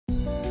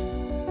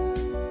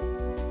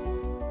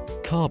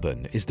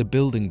Carbon is the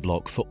building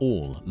block for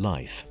all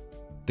life.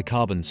 The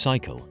carbon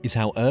cycle is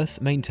how Earth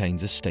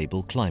maintains a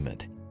stable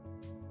climate.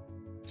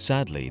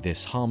 Sadly,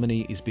 this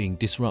harmony is being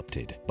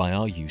disrupted by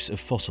our use of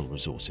fossil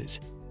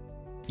resources.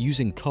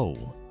 Using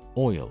coal,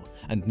 oil,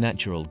 and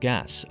natural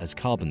gas as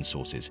carbon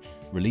sources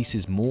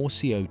releases more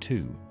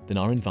CO2 than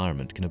our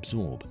environment can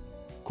absorb,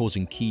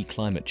 causing key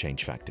climate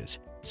change factors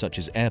such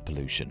as air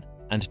pollution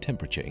and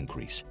temperature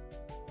increase.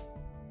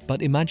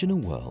 But imagine a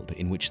world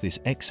in which this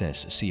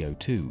excess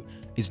CO2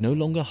 is no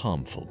longer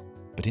harmful,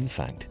 but in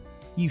fact,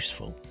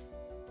 useful.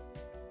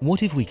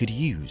 What if we could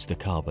use the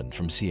carbon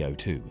from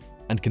CO2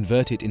 and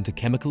convert it into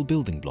chemical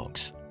building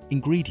blocks,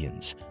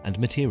 ingredients, and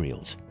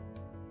materials?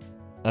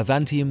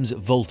 Avantium's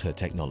Volta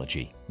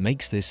Technology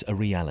makes this a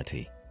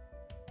reality.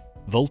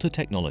 Volta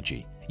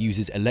Technology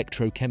uses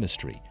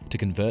electrochemistry to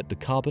convert the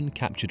carbon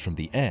captured from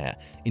the air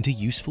into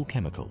useful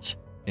chemicals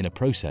in a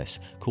process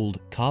called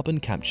carbon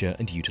capture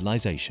and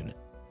utilization.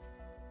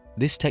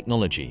 This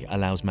technology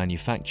allows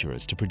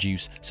manufacturers to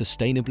produce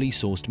sustainably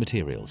sourced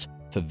materials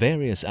for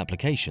various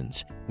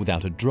applications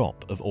without a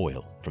drop of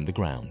oil from the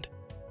ground.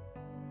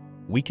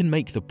 We can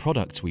make the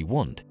products we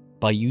want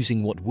by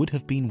using what would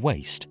have been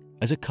waste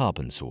as a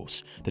carbon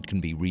source that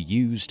can be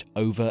reused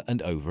over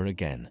and over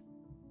again.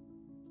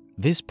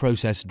 This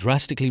process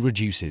drastically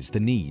reduces the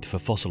need for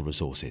fossil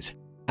resources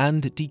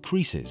and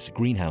decreases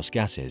greenhouse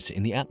gases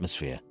in the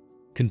atmosphere,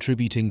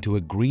 contributing to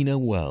a greener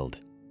world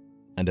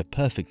and a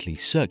perfectly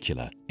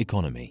circular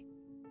economy.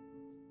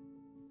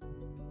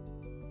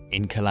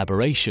 In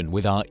collaboration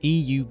with our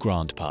EU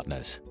grant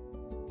partners,